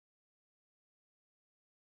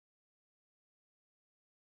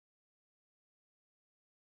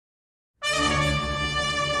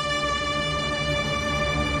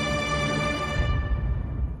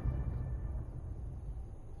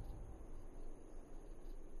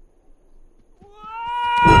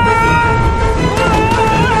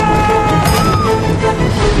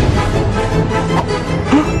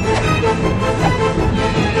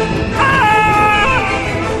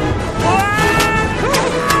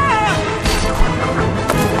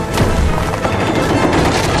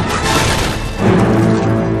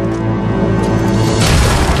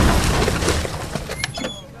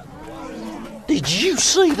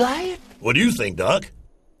Goliath? What do you think, Doc?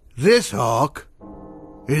 This hawk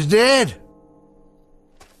is dead.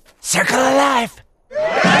 Circle of life.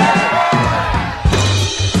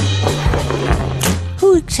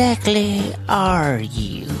 Who exactly are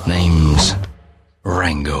you? Name's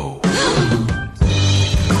Rango.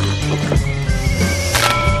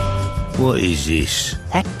 What is this?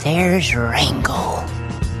 That there's Rango.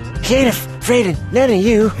 He ain't afraid of none of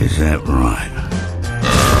you. Is that right?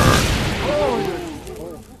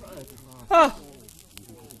 Oh.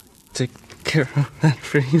 Take care of that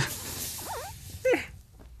for you.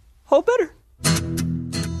 All better.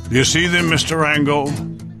 You see them, Mr. Rango?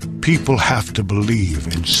 People have to believe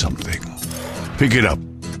in something. Pick it up.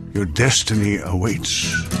 Your destiny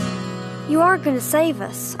awaits. You are going to save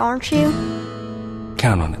us, aren't you?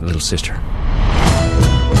 Count on it, little sister.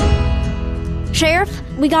 Sheriff,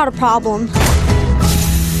 we got a problem.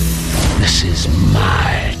 This is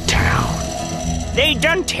my town. They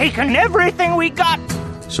done taken everything we got.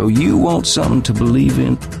 So you want something to believe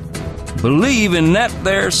in? Believe in that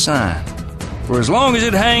there sign. For as long as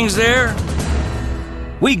it hangs there,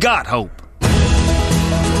 we got hope.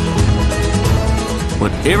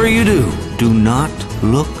 Whatever you do, do not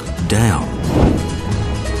look down.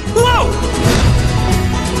 Whoa!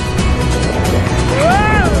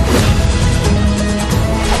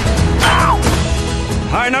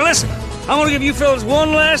 All right, now listen. I want to give you fellas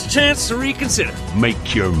one last chance to reconsider.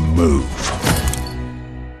 Make your move.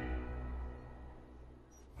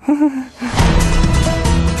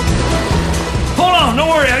 Hold on, don't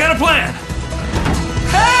worry, I got a plan.